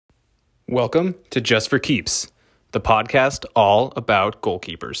Welcome to Just for Keeps, the podcast all about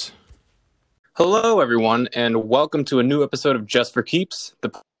goalkeepers. Hello, everyone, and welcome to a new episode of Just for Keeps, the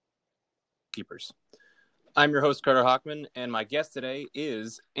Keepers. I'm your host, Carter Hockman, and my guest today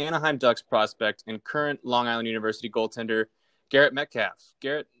is Anaheim Ducks prospect and current Long Island University goaltender, Garrett Metcalf.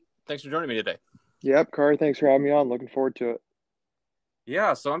 Garrett, thanks for joining me today. Yep, Carter, thanks for having me on. Looking forward to it.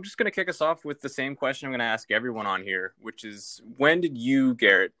 Yeah, so I'm just going to kick us off with the same question I'm going to ask everyone on here, which is, when did you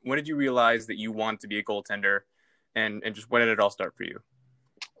realize that you want to be a goaltender, and just when did it all start for you?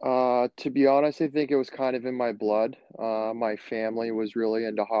 To be honest, I think it was kind of in my blood. My family was really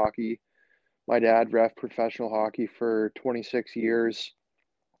into hockey. My dad ref professional hockey for 26 years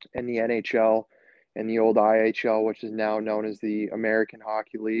in the NHL and the old IHL, which is now known as the American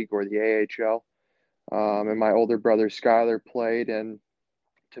Hockey League or the AHL. And my older brother Skyler played, and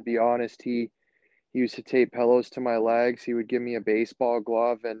to be honest, he used to tape pillows to my legs. He would give me a baseball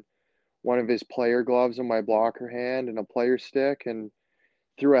glove and one of his player gloves on my blocker hand and a player stick, and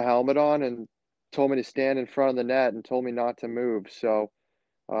threw a helmet on and told me to stand in front of the net and told me not to move. So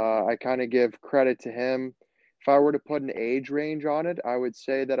I kind of give credit to him. If I were to put an age range on it, I would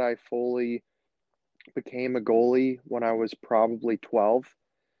say that I fully became a goalie when I was probably 12.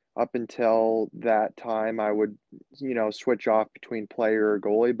 Up until that time, I would, switch off between player or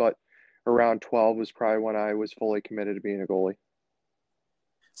goalie, but around 12 was probably when I was fully committed to being a goalie.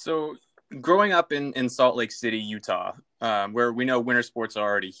 So growing up in Salt Lake City, Utah, where we know winter sports are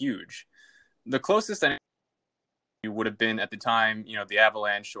already huge, the closest you would have been at the time, the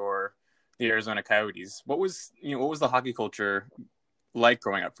Avalanche or the Arizona Coyotes. What was the hockey culture like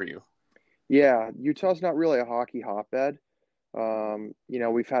growing up for you? Yeah, Utah's not really a hockey hotbed.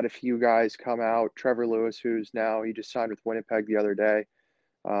 We've had a few guys come out. Trevor Lewis, he just signed with Winnipeg the other day.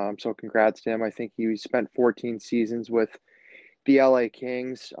 So congrats to him. I think he spent 14 seasons with the LA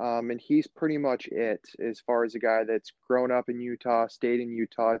Kings. And he's pretty much it as far as a guy that's grown up in Utah, stayed in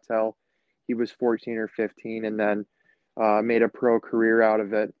Utah till he was 14 or 15, and then made a pro career out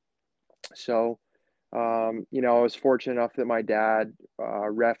of it. So, I was fortunate enough that my dad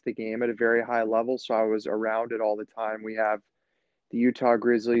ref the game at a very high level, so I was around it all the time. We have the Utah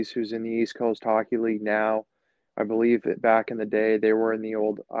Grizzlies, who's in the East Coast Hockey League now. I believe that back in the day they were in the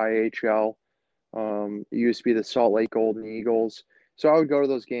old IHL. It used to be the Salt Lake Golden Eagles. So I would go to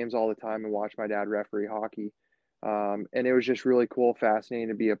those games all the time and watch my dad referee hockey. And it was just really cool, fascinating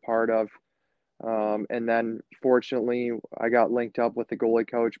to be a part of. And then fortunately, I got linked up with a goalie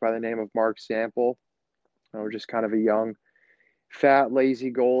coach by the name of Mark Sample. I was just kind of a young, fat,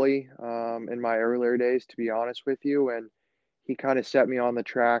 lazy goalie in my earlier days, to be honest with you. And he kind of set me on the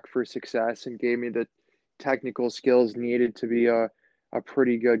track for success and gave me the technical skills needed to be a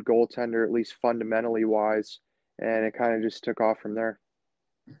pretty good goaltender, at least fundamentally wise. And it kind of just took off from there.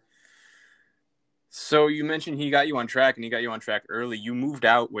 So you mentioned he got you on track, and he got you on track early. You moved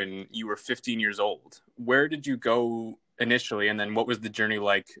out when you were 15 years old. Where did you go initially, and then what was the journey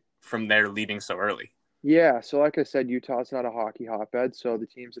like from there leaving so early? Yeah, so like I said, Utah's not a hockey hotbed, so the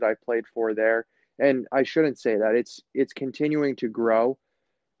teams that I played for there, and I shouldn't say that. It's continuing to grow,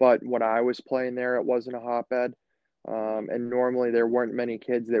 but when I was playing there, it wasn't a hotbed. And normally there weren't many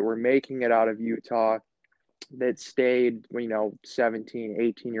kids that were making it out of Utah that stayed, 17,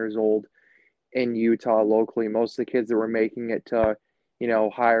 18 years old in Utah locally. Most of the kids that were making it to,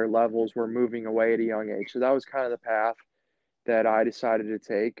 higher levels were moving away at a young age. So that was kind of the path that I decided to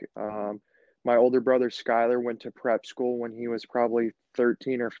take. My older brother Skyler went to prep school when he was probably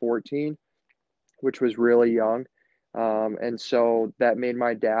 13 or 14, which was really young. And so that made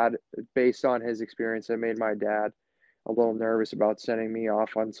my dad, based on his experience, that made my dad a little nervous about sending me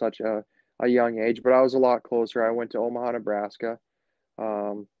off on such a young age. But I was a lot closer. I went to Omaha, Nebraska.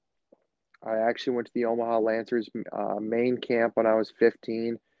 Um, I actually went to the Omaha Lancers main camp when I was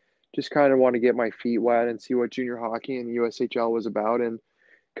 15. Just kind of want to get my feet wet and see what junior hockey and the USHL was about and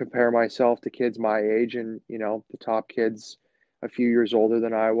compare myself to kids my age and, the top kids a few years older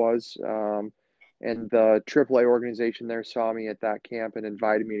than I was. And the AAA organization there saw me at that camp and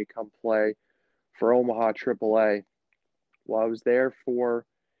invited me to come play for Omaha AAA. Well, I was there for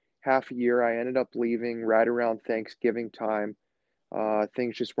half a year. I ended up leaving right around Thanksgiving time.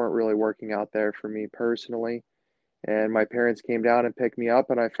 Things just weren't really working out there for me personally. And my parents came down and picked me up,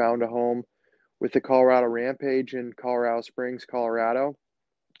 and I found a home with the Colorado Rampage in Colorado Springs, Colorado,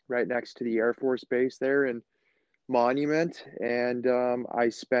 right next to the Air Force Base there in Monument. And I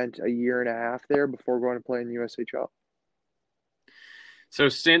spent a year and a half there before going to play in the USHL. So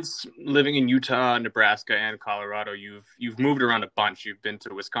since living in Utah, Nebraska, and Colorado, you've moved around a bunch. You've been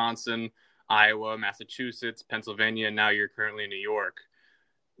to Wisconsin, Iowa, Massachusetts, Pennsylvania, and now you're currently in New York.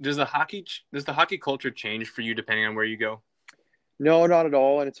 does the hockey culture change for you depending on where you go? No, not at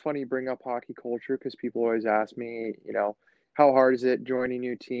all. And it's funny you bring up hockey culture because people always ask me, how hard is it joining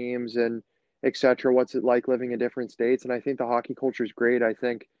new teams and et cetera? What's it like living in different states? And I think the hockey culture is great. I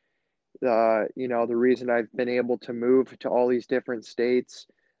think, the reason I've been able to move to all these different states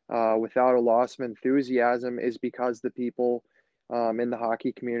without a loss of enthusiasm is because the people in the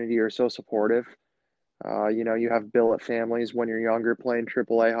hockey community are so supportive. You have billet families when you're younger playing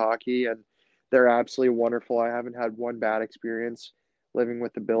AAA hockey, and they're absolutely wonderful. I haven't had one bad experience living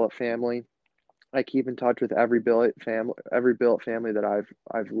with the billet family. I keep in touch with every billet family that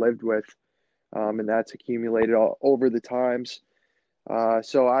I've lived with, and that's accumulated all over the times.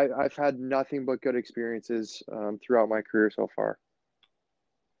 So I've had nothing but good experiences throughout my career so far.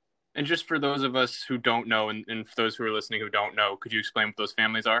 And just for those of us who don't know, and for those who are listening who don't know, could you explain what those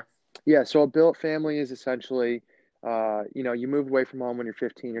families are? Yeah, so a billet family is essentially, you moved away from home when you're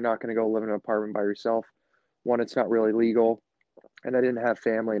 15. You're not going to go live in an apartment by yourself. One, it's not really legal, and I didn't have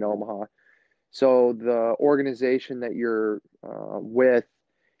family in Omaha. So the organization that you're with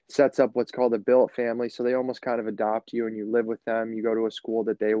sets up what's called a billet family. So they almost kind of adopt you and you live with them. You go to a school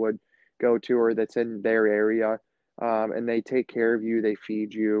that they would go to or that's in their area, and they take care of you. They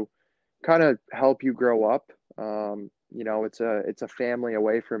feed you, kind of help you grow up. It's a family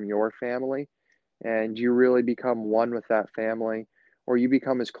away from your family, and you really become one with that family, or you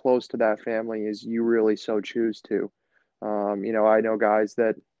become as close to that family as you really so choose to. I know guys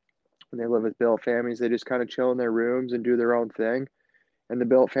that when they live with billet families, they just kind of chill in their rooms and do their own thing, and the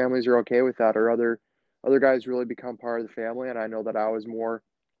billet families are okay with that. Or other guys really become part of the family, and I know that I was more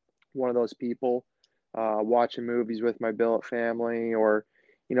one of those people, watching movies with my billet family, or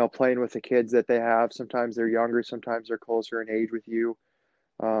playing with the kids that they have. Sometimes they're younger, sometimes they're closer in age with you.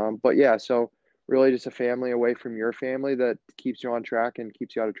 But yeah, so really just a family away from your family that keeps you on track and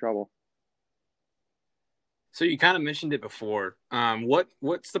keeps you out of trouble. So you kind of mentioned it before.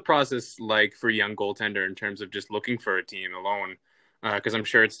 What's the process like for a young goaltender in terms of just looking for a team alone? Because I'm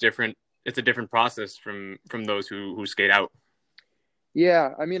sure it's different. It's a different process from those who skate out. Yeah,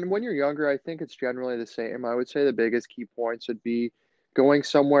 I mean, when you're younger, I think it's generally the same. I would say the biggest key points would be going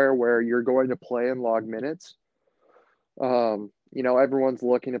somewhere where you're going to play and log minutes. Everyone's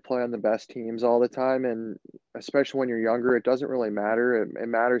looking to play on the best teams all the time, and especially when you're younger, it doesn't really matter. It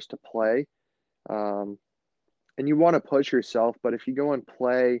matters to play. Um, and you want to push yourself, but if you go and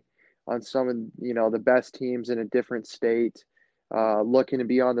play on some of, the best teams in a different state, looking to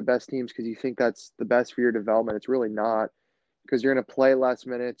be on the best teams because you think that's the best for your development, it's really not, because you're going to play less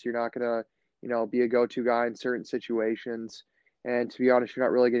minutes. You're not going to, be a go-to guy in certain situations. And to be honest, you're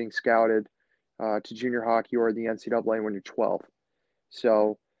not really getting scouted to junior hockey or the NCAA when you're 12.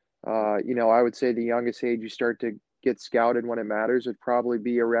 So, I would say the youngest age you start to get scouted when it matters would probably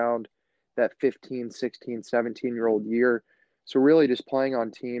be around that 15, 16, 17-year-old year. So really just playing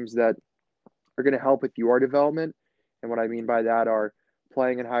on teams that are going to help with your development. And what I mean by that are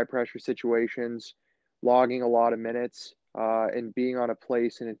playing in high pressure situations, logging a lot of minutes, and being on a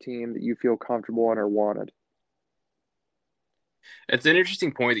place in a team that you feel comfortable in or wanted. It's an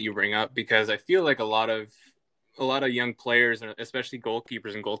interesting point that you bring up because I feel like a lot of young players, especially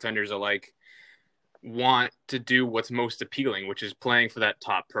goalkeepers and goaltenders alike, want to do what's most appealing, which is playing for that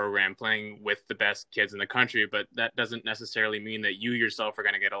top program, playing with the best kids in the country. But that doesn't necessarily mean that you yourself are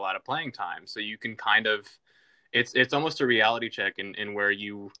going to get a lot of playing time. So you can kind of, it's almost a reality check in where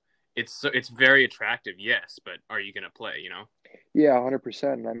it's very attractive, yes, but are you going to play? Yeah,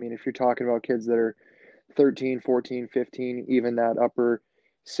 100%. I mean, if you're talking about kids that are 13, 14, 15, even that upper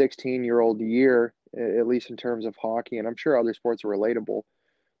 16-year-old year, at least in terms of hockey, and I'm sure other sports are relatable,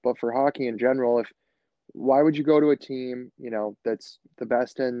 but for hockey in general, if why would you go to a team, that's the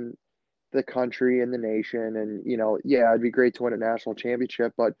best in the country and the nation? And, yeah, it'd be great to win a national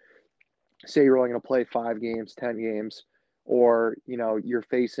championship, but say you're only going to play 5 games, 10 games, or, you're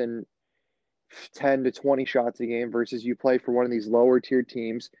facing 10 to 20 shots a game versus you play for one of these lower tier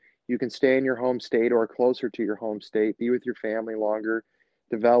teams. You can stay in your home state or closer to your home state, be with your family longer,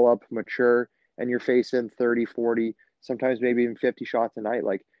 develop, mature, and you're facing 30, 40, sometimes maybe even 50 shots a night.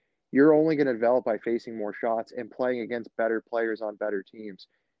 Like, you're only going to develop by facing more shots and playing against better players on better teams.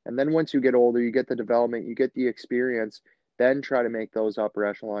 And then once you get older, you get the development, you get the experience, then try to make those upper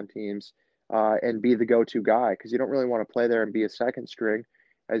echelon teams, and be the go to guy, because you don't really want to play there and be a second string.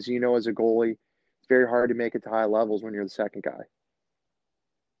 As you know, as a goalie, it's very hard to make it to high levels when you're the second guy.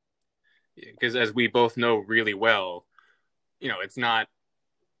 Because as we both know really well, it's not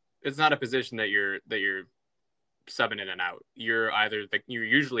a position that you're subbing in and out. You're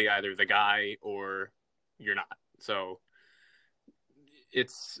usually either the guy or you're not. So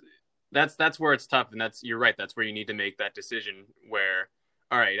it's that's where it's tough, and you're right. That's where you need to make that decision where,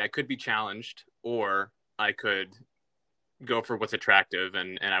 all right, I could be challenged, or I could go for what's attractive,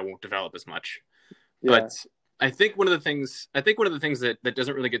 and I won't develop as much. Yeah. But I think one of the things that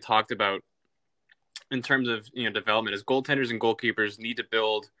doesn't really get talked about in terms of development is goaltenders and goalkeepers need to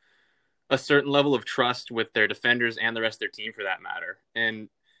build a certain level of trust with their defenders and the rest of their team for that matter. And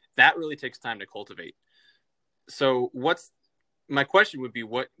that really takes time to cultivate. So what's my question would be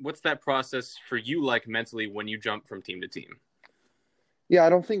what's that process for you like mentally when you jump from team to team? Yeah, I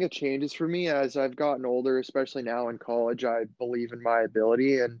don't think it changes for me as I've gotten older, especially now in college. I believe in my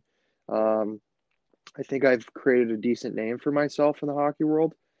ability, and um, I think I've created a decent name for myself in the hockey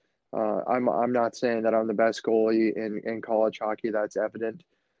world. I'm not saying that I'm the best goalie in college hockey. That's evident,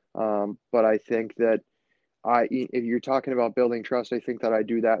 but I think that if you're talking about building trust, I think that I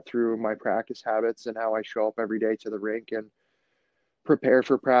do that through my practice habits and how I show up every day to the rink and prepare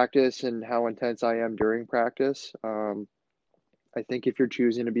for practice and how intense I am during practice. I think if you're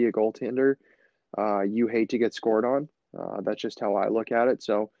choosing to be a goaltender, you hate to get scored on. That's just how I look at it.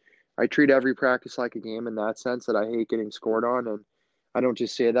 So I treat every practice like a game in that sense that I hate getting scored on. And I don't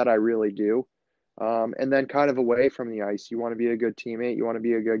just say that, I really do. And then kind of away from the ice, you want to be a good teammate, you want to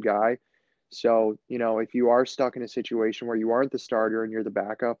be a good guy. So, if you are stuck in a situation where you aren't the starter and you're the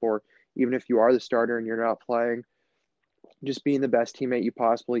backup, or even if you are the starter and you're not playing, just being the best teammate you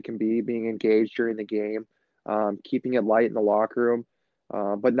possibly can be, being engaged during the game, keeping it light in the locker room,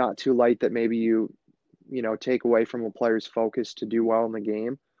 but not too light that maybe you take away from a player's focus to do well in the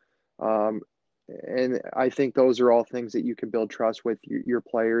game. Um, and I think those are all things that you can build trust with your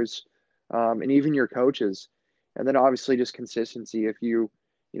players, and even your coaches. And then obviously just consistency. If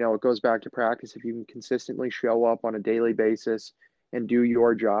it goes back to practice. If you can consistently show up on a daily basis and do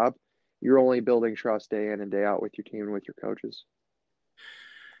your job, you're only building trust day in and day out with your team and with your coaches.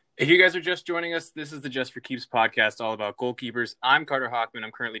 If you guys are just joining us, this is the Just for Keeps podcast all about goalkeepers. I'm Carter Hockman.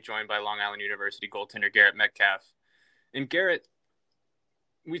 I'm currently joined by Long Island University goaltender Garrett Metcalf. And Garrett,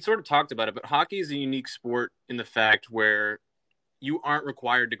 we sort of talked about it, but hockey is a unique sport in the fact where you aren't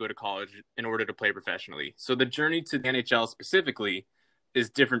required to go to college in order to play professionally. So the journey to the NHL specifically is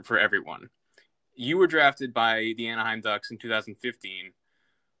different for everyone. You were drafted by the Anaheim Ducks in 2015.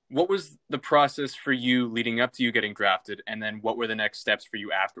 What was the process for you leading up to you getting drafted, and then what were the next steps for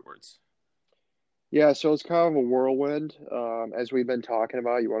you afterwards? Yeah, so it's kind of a whirlwind. As we've been talking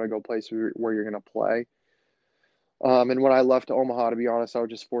about, you want to go places where you're going to play. And when I left Omaha, to be honest, I was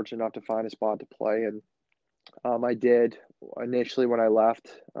just fortunate enough to find a spot to play. And I did initially when I left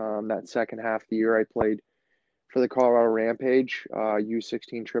that second half of the year, I played for the Colorado Rampage,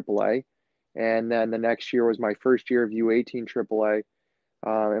 U16 AAA. And then the next year was my first year of U18 AAA.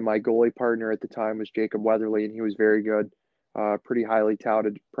 And my goalie partner at the time was Jacob Weatherly, and he was very good. Pretty highly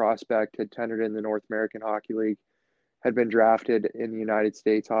touted prospect, had tendered in the North American Hockey League, had been drafted in the United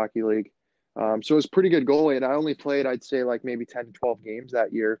States Hockey League. So it was pretty good goalie, and I only played, I'd say, like maybe 10 to 12 games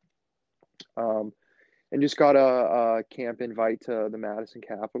that year. And just got a camp invite to the Madison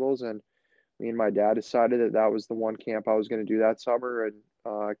Capitals, and me and my dad decided that that was the one camp I was going to do that summer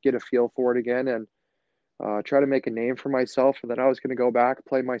and get a feel for it again and try to make a name for myself. And then I was going to go back,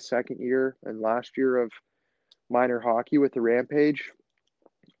 play my second year and last year of minor hockey with the Rampage.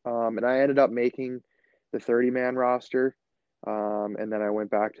 And I ended up making the 30-man roster. And then I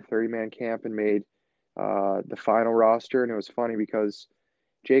went back to 30-man camp and made the final roster. And it was funny because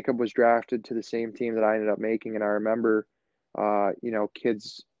Jacob was drafted to the same team that I ended up making. And I remember,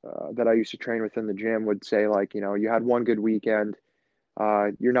 kids that I used to train with in the gym would say, like, you had one good weekend,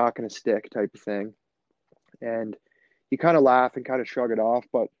 you're not going to stick type of thing. And you kind of laugh and kind of shrug it off.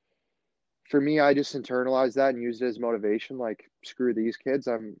 But for me, I just internalized that and used it as motivation. Like, screw these kids.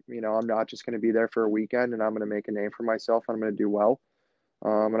 I'm not just going to be there for a weekend and I'm going to make a name for myself. I'm going to do well.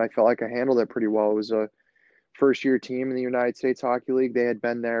 And I felt like I handled it pretty well. It was a first year team in the United States Hockey League. They had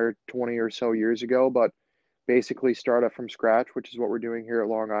been there 20 or so years ago, but basically start up from scratch, which is what we're doing here at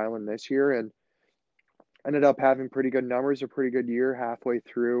Long Island this year. And ended up having pretty good numbers, a pretty good year. Halfway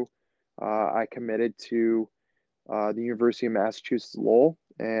through, I committed to the University of Massachusetts Lowell.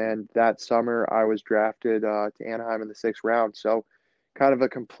 And that summer, I was drafted to Anaheim in the sixth round. So, kind of a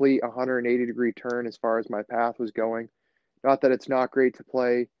complete 180-degree turn as far as my path was going. Not that it's not great to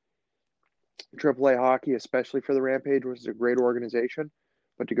play AAA hockey, especially for the Rampage, which is a great organization,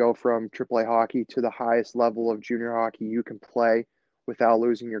 but to go from AAA hockey to the highest level of junior hockey you can play without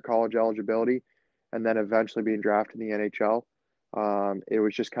losing your college eligibility, and then eventually being drafted in the NHL, it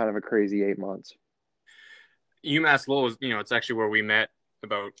was just kind of a crazy 8 months. UMass Lowell is, it's actually where we met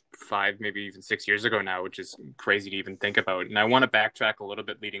about 5, maybe even 6 years ago now, which is crazy to even think about. And I want to backtrack a little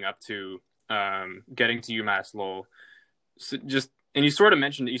bit leading up to getting to UMass Lowell. So and you sort of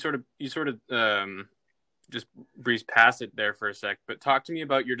mentioned it, you just breezed past it there for a sec, but talk to me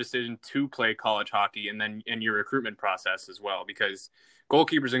about your decision to play college hockey and your recruitment process as well, because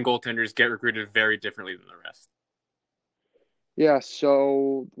goalkeepers and goaltenders get recruited very differently than the rest. Yeah,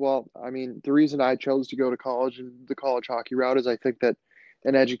 so, well, I mean, the reason I chose to go to college and the college hockey route is I think that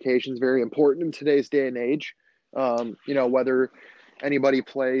an education is very important in today's day and age. Whether anybody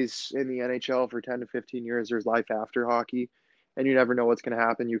plays in the NHL for 10 to 15 years, there's life after hockey, and you never know what's going to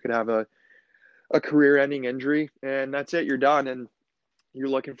happen. You could have a career-ending injury, and that's it. You're done, and you're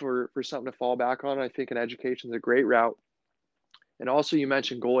looking for something to fall back on. I think an education is a great route. And also, you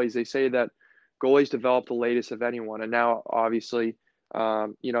mentioned goalies. They say that goalies develop the latest of anyone. And now, obviously,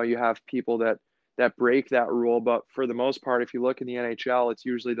 you have people that break that rule. But for the most part, if you look in the NHL, it's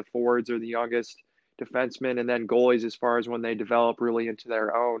usually the forwards are the youngest defensemen, and then goalies as far as when they develop really into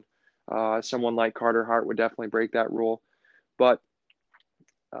their own. Someone like Carter Hart would definitely break that rule. But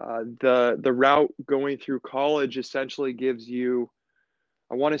the route going through college essentially gives you,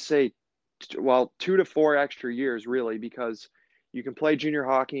 I want to say, 2 to 4 extra years, really, because you can play junior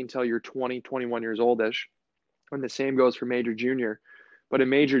hockey until you're 20, 21 years oldish. And the same goes for major junior. But in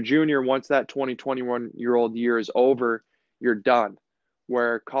major junior, once that 20, 21-year-old year is over, you're done.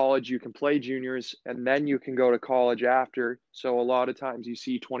 Where college, you can play juniors and then you can go to college after. So a lot of times you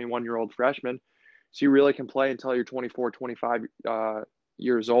see 21-year-old freshmen. So you really can play until you're 24, 25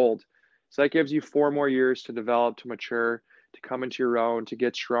 years old. So that gives you 4 more years to develop, to mature, to come into your own, to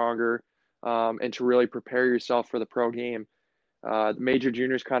get stronger, and to really prepare yourself for the pro game. The major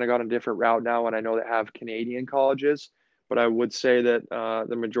juniors kind of got a different route now, and I know they have Canadian colleges, but I would say that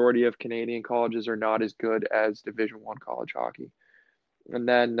the majority of Canadian colleges are not as good as Division One college hockey. And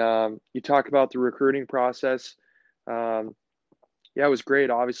then you talk about the recruiting process. Yeah, it was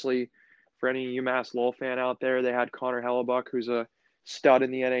great. Obviously, for any UMass Lowell fan out there, they had Connor Hellebuck, who's a stud in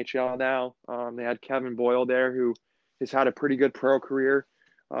the NHL now. They had Kevin Boyle there, who has had a pretty good pro career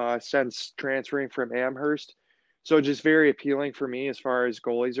since transferring from Amherst. So just very appealing for me as far as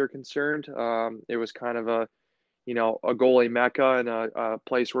goalies are concerned. It was kind of a goalie mecca and a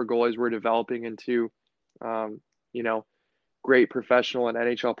place where goalies were developing into, you know, great professional and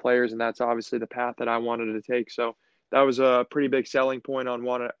NHL players, and that's obviously the path that I wanted to take. So that was a pretty big selling point on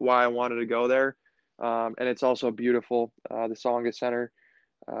why I wanted to go there. And it's also beautiful. The Tsongas Center,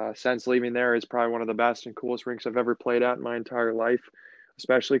 since leaving there, is probably one of the best and coolest rinks I've ever played at in my entire life,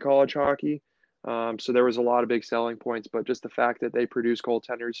 especially college hockey. So there was a lot of big selling points, but just the fact that they produce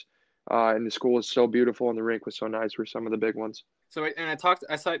goaltenders and the school is so beautiful and the rink was so nice were some of the big ones. So, and I've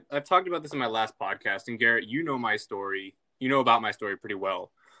talked about this in my last podcast, and Garrett, you know my story. You know about my story pretty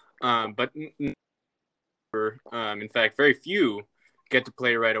well. But in fact, very few get to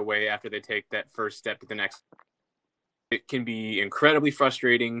play right away after they take that first step to the next. It can be incredibly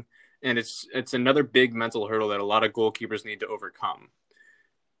frustrating, and it's another big mental hurdle that a lot of goalkeepers need to overcome.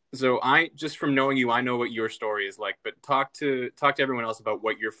 So just from knowing you, I know what your story is like, but talk to everyone else about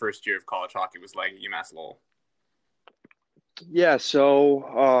what your first year of college hockey was like at UMass Lowell. Yeah,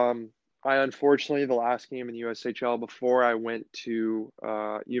 so I unfortunately, the last game in the USHL before I went to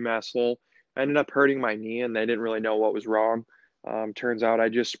UMass Lowell, I ended up hurting my knee and they didn't really know what was wrong. Turns out I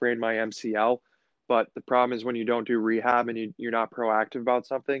just sprained my MCL. But the problem is when you don't do rehab and you're not proactive about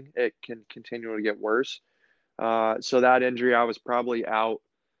something, it can continually get worse. So that injury, I was probably out,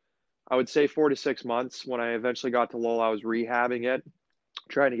 I would say 4 to 6 months. When I eventually got to Lowell, I was rehabbing it,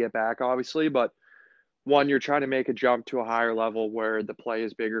 trying to get back, obviously. But one, you're trying to make a jump to a higher level where the play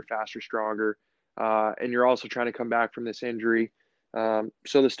is bigger, faster, stronger. And you're also trying to come back from this injury.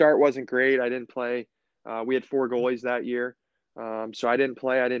 So the start wasn't great. I didn't play. We had 4 goalies that year. So I didn't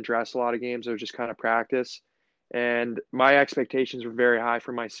play. I didn't dress a lot of games. It was just kind of practice. And my expectations were very high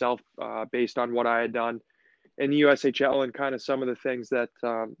for myself based on what I had done in the USHL and kind of some of the things that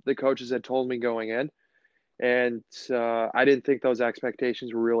the coaches had told me going in. And I didn't think those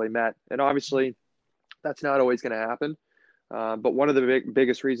expectations were really met. And obviously, that's not always going to happen. But one of the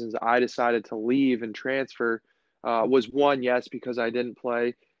biggest reasons I decided to leave and transfer was one, yes, because I didn't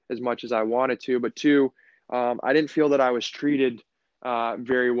play as much as I wanted to, but two, I didn't feel that I was treated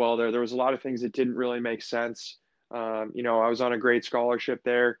very well there. There was a lot of things that didn't really make sense. I was on a great scholarship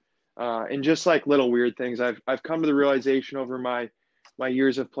there, and just like little weird things. I've come to the realization over my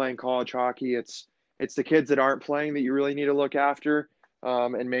years of playing college hockey, it's the kids that aren't playing that you really need to look after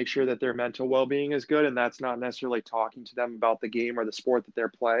and make sure that their mental well-being is good. And that's not necessarily talking to them about the game or the sport that they're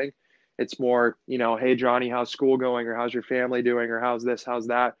playing. It's more, hey, Johnny, how's school going? Or how's your family doing? Or how's this? How's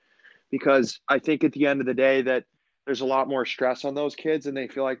that? Because I think at the end of the day that there's a lot more stress on those kids and they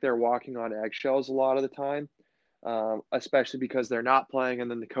feel like they're walking on eggshells a lot of the time, especially because they're not playing and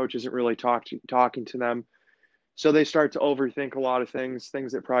then the coach isn't really talking to them. So they start to overthink a lot of things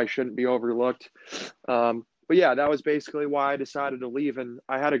that probably shouldn't be overlooked. But yeah, that was basically why I decided to leave. And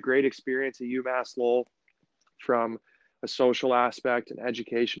I had a great experience at UMass Lowell from a social aspect, an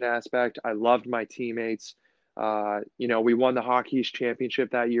education aspect. I loved my teammates. We won the Hockey East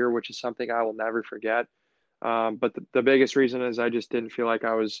championship that year, which is something I will never forget. But the biggest reason is I just didn't feel like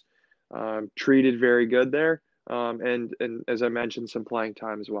I was treated very good there. And as I mentioned, some playing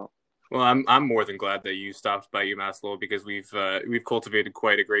time as well. Well, I'm more than glad that you stopped by UMass Lowell because we've cultivated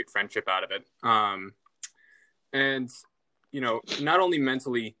quite a great friendship out of it. And not only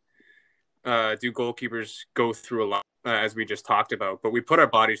mentally do goalkeepers go through a lot, as we just talked about, but we put our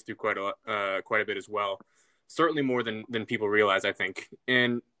bodies through quite a bit as well. Certainly more than people realize, I think.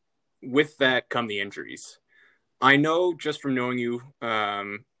 And with that come the injuries. I know just from knowing you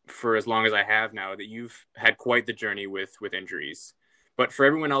for as long as I have now that you've had quite the journey with injuries. But for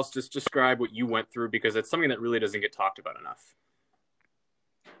everyone else, just describe what you went through because it's something that really doesn't get talked about enough.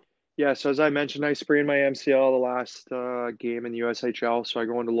 Yeah, so as I mentioned, I sprained my MCL the last game in the USHL, so I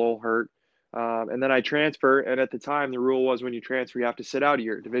go into Lowell hurt. And then I transfer, and at the time, the rule was when you transfer, you have to sit out a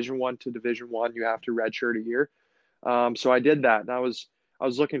year. Division One to Division One, you have to redshirt a year. So I did that, and I was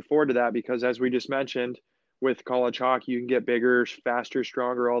looking forward to that because, as we just mentioned, with college hockey, you can get bigger, faster,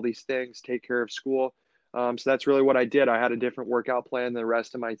 stronger, all these things, take care of school. So that's really what I did. I had a different workout plan than the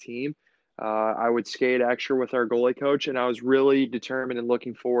rest of my team. I would skate extra with our goalie coach, and I was really determined and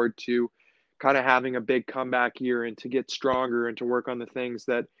looking forward to kind of having a big comeback year and to get stronger and to work on the things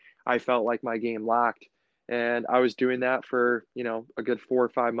that I felt like my game lacked. And I was doing that for, a good 4 or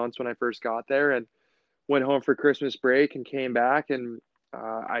 5 months when I first got there and went home for Christmas break and came back and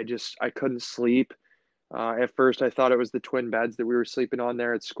I couldn't sleep. At first I thought it was the twin beds that we were sleeping on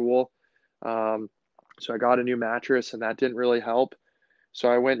there at school. So I got a new mattress and that didn't really help. So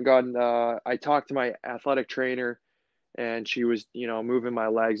I went and I talked to my athletic trainer and she was, moving my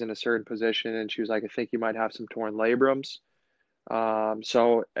legs in a certain position. And she was like, I think you might have some torn labrums.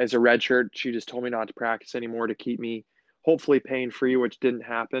 So as a red shirt, she just told me not to practice anymore to keep me hopefully pain free, which didn't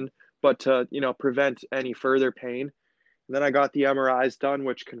happen, but to, prevent any further pain. And then I got the MRIs done,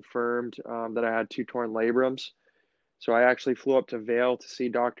 which confirmed that I had two torn labrums. So I actually flew up to Vail to see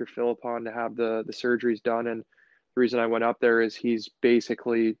Dr. Philippon to have the surgeries done. And the reason I went up there is he's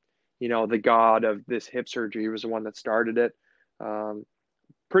basically, the god of this hip surgery. He was the one that started it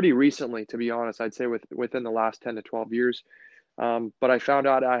pretty recently, to be honest. I'd say within the last 10 to 12 years. But I found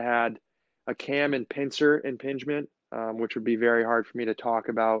out I had a cam and pincer impingement, which would be very hard for me to talk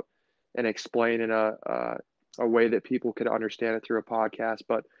about and explain in a way that people could understand it through a podcast.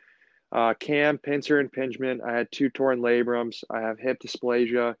 But cam, pincer impingement, I had two torn labrums, I have hip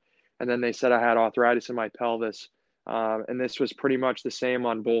dysplasia, and then they said I had arthritis in my pelvis. And this was pretty much the same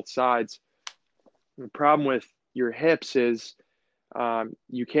on both sides. The problem with your hips is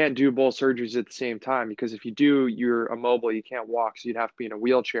you can't do both surgeries at the same time because if you do, you're immobile, you can't walk, so you'd have to be in a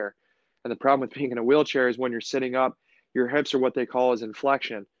wheelchair. And the problem with being in a wheelchair is when you're sitting up, your hips are what they call as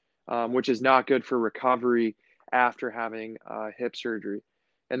inflection, which is not good for recovery after having hip surgery.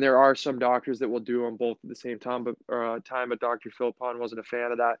 And there are some doctors that will do them both at the same time, but Dr. Philippon wasn't a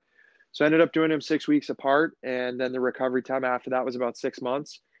fan of that. So I ended up doing them 6 weeks apart, and then the recovery time after that was about 6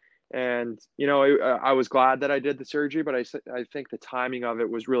 months. And, I was glad that I did the surgery, but I think the timing of it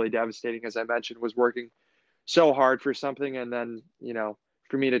was really devastating. As I mentioned, was working so hard for something. And then,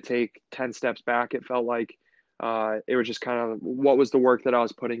 for me to take 10 steps back, it felt like it was just kind of what was the work that I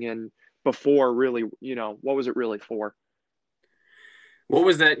was putting in before really, what was it really for? What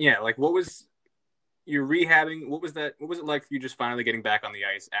was that? Yeah. Like what was your rehabbing? What was that? What was it like for you just finally getting back on the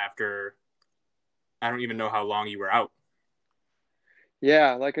ice after, I don't even know how long you were out?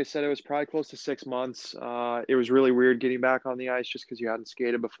 Yeah, like I said, it was probably close to 6 months. It was really weird getting back on the ice just because you hadn't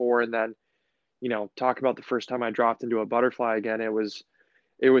skated before. And then, talk about the first time I dropped into a butterfly again. It was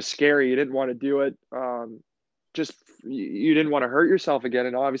scary. You didn't want to do it. Just you didn't want to hurt yourself again,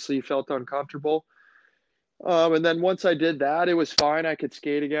 and obviously you felt uncomfortable. And then once I did that, it was fine. I could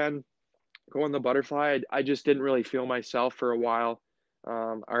skate again, go on the butterfly. I just didn't really feel myself for a while.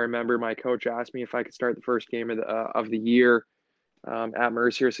 I remember my coach asked me if I could start the first game of the year at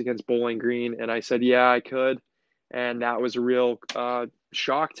Mercyhurst against Bowling Green, and I said, yeah, I could. And that was a real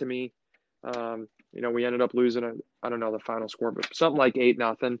shock to me. We ended up losing, I don't know the final score, but something like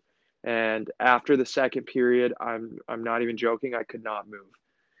 8-0. And after the second period, I'm not even joking, I could not move.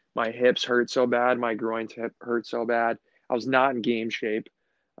 my hips hurt so bad, my groins hurt so bad. I was not in game shape.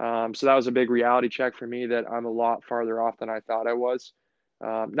 So that was a big reality check for me that I'm a lot farther off than I thought I was.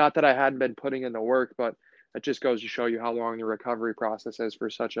 Not that I hadn't been putting in the work, but it just goes to show you how long the recovery process is for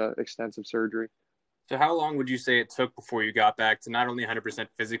such an extensive surgery. So how long would you say it took before you got back to not only 100%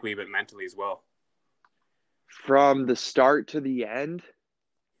 physically, but mentally as well? From the start to the end,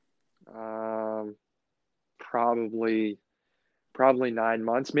 um, probably 9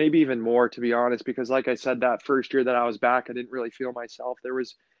 months, maybe even more, to be honest, because like I said, that first year that I was back, I didn't really feel myself. There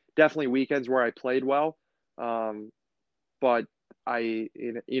was definitely weekends where I played well, but I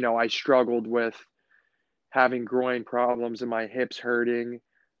struggled with having groin problems and my hips hurting.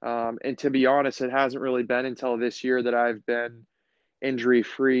 And to be honest, it hasn't really been until this year that I've been injury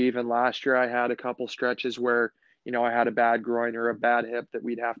free. Even last year, I had a couple stretches where, I had a bad groin or a bad hip that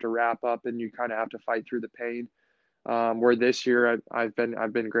we'd have to wrap up and you kind of have to fight through the pain. Where this year I've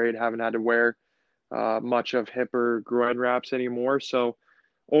been great, haven't had to wear much of hip or groin wraps anymore. So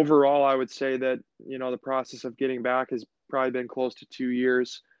overall, I would say that the process of getting back has probably been close to 2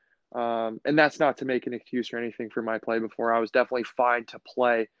 years, and that's not to make an excuse or anything for my play before. I was definitely fine to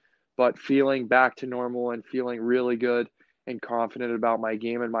play, but feeling back to normal and feeling really good and confident about my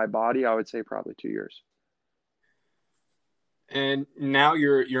game and my body, I would say probably 2 years. And now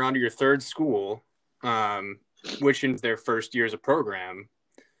you're onto your third school, which in their first year as a program.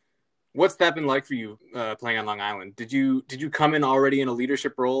 What's that been like for you playing on Long Island? Did you come in already in a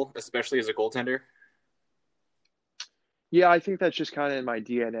leadership role, especially as a goaltender? Yeah, I think that's just kind of in my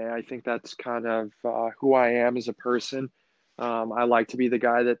DNA. I think that's kind of who I am as a person. I like to be the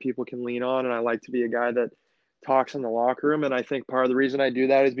guy that people can lean on, and I like to be a guy that talks in the locker room. And I think part of the reason I do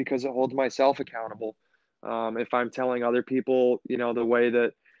that is because it holds myself accountable. If I'm telling other people, the way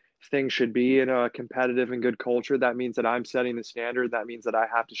that things should be in a competitive and good culture, that means that I'm setting the standard. That means that I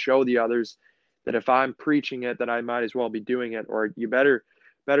have to show the others that if I'm preaching it, that I might as well be doing it, or you better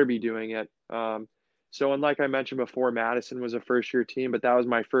be doing it. So, and like I mentioned before, Madison was a first year team, but that was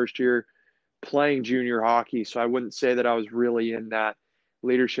my first year playing junior hockey. So I wouldn't say that I was really in that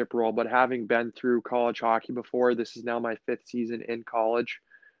leadership role, but having been through college hockey before, this is now my fifth season in college.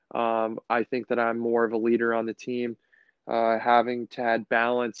 I think that I'm more of a leader on the team, having to add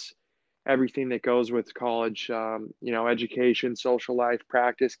balance everything that goes with college, education, social life,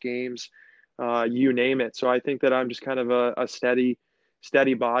 practice, games, you name it. So I think that I'm just kind of a steady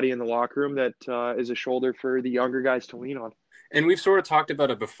body in the locker room that is a shoulder for the younger guys to lean on. And we've sort of talked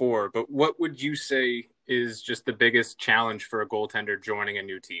about it before, but what would you say is just the biggest challenge for a goaltender joining a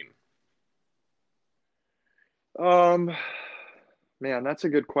new team? Man, that's a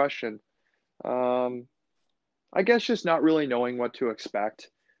good question. Um, I guess just not really knowing what to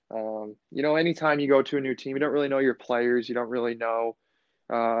expect. Anytime you go to a new team, you don't really know your players. You don't really know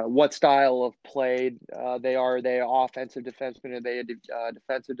what style of play they are. Are they offensive defenseman? Are they a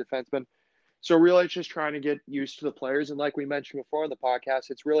defensive defenseman? So really, it's just trying to get used to the players. And like we mentioned before in the podcast,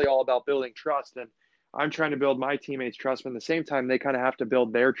 it's really all about building trust. And I'm trying to build my teammates' trust, but at the same time, they kind of have to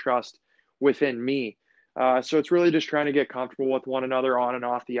build their trust within me. So it's really just trying to get comfortable with one another on and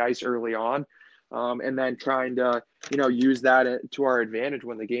off the ice early on, and then trying to, use that to our advantage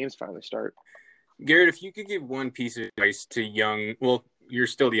when the games finally start. Garrett, if you could give one piece of advice to you're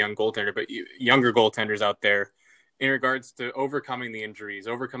still the young goaltender, but younger goaltenders out there in regards to overcoming the injuries,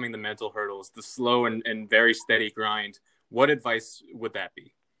 overcoming the mental hurdles, the slow and very steady grind, what advice would that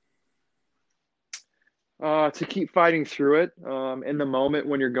be? To keep fighting through it. In the moment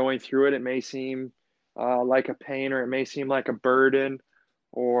when you're going through it, it may seem like a pain, or it may seem like a burden,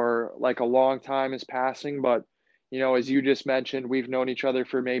 or like a long time is passing. But, as you just mentioned, we've known each other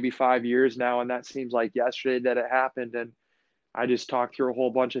for maybe 5 years now, and that seems like yesterday that it happened. And I just talked through a whole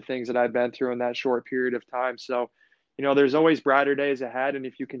bunch of things that I've been through in that short period of time. So, there's always brighter days ahead. And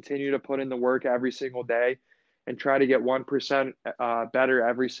if you continue to put in the work every single day and try to get 1% better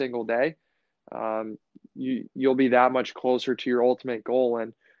every single day, you'll be that much closer to your ultimate goal.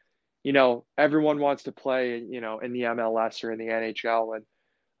 And, everyone wants to play, in the MLS or in the NHL. And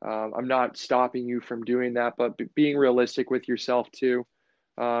I'm not stopping you from doing that, but being realistic with yourself too,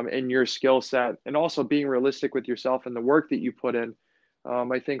 and your skill set, and also being realistic with yourself and the work that you put in.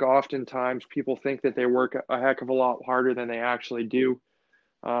 I think oftentimes people think that they work a heck of a lot harder than they actually do.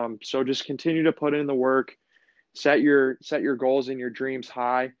 So just continue to put in the work, set your goals and your dreams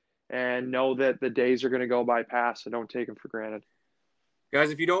high, and know that the days are going to go by fast, so don't take them for granted. Guys,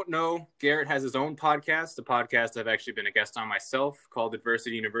 if you don't know, Garrett has his own podcast, a podcast I've actually been a guest on myself, called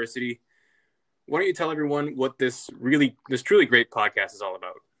Adversity University. Why don't you tell everyone what this truly great podcast is all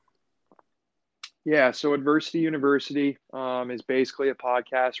about? Yeah, so Adversity University is basically a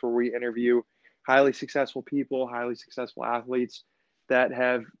podcast where we interview highly successful people, highly successful athletes that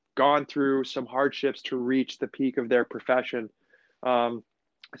have gone through some hardships to reach the peak of their profession. Um,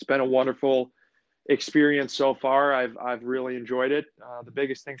 it's been a wonderful experience so far. I've really enjoyed it. The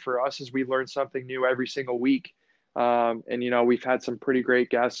biggest thing for us is we learn something new every single week, and we've had some pretty great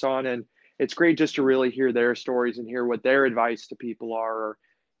guests on, and it's great just to really hear their stories and hear what their advice to people are, or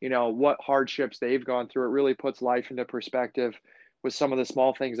what hardships they've gone through. It really puts life into perspective with some of the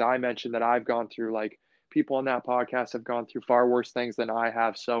small things I mentioned that I've gone through. Like people on that podcast have gone through far worse things than I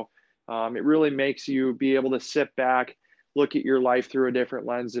have. So it really makes you be able to sit back, look at your life through a different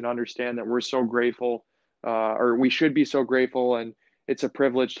lens, and understand that we're so grateful, or we should be so grateful, and it's a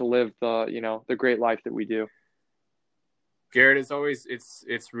privilege to live the great life that we do. Garrett, as always,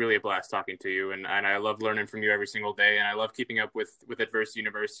 it's really a blast talking to you, and I love learning from you every single day, and I love keeping up with Adversity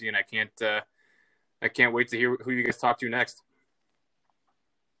University, and I can't wait to hear who you guys talk to next.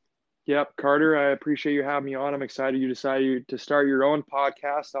 Yep, Carter, I appreciate you having me on. I'm excited you decided to start your own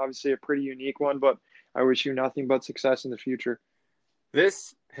podcast. Obviously, a pretty unique one, but I wish you nothing but success in the future.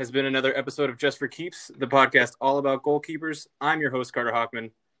 This has been another episode of Just for Keeps, the podcast all about goalkeepers. I'm your host, Carter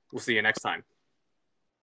Hockman. We'll see you next time.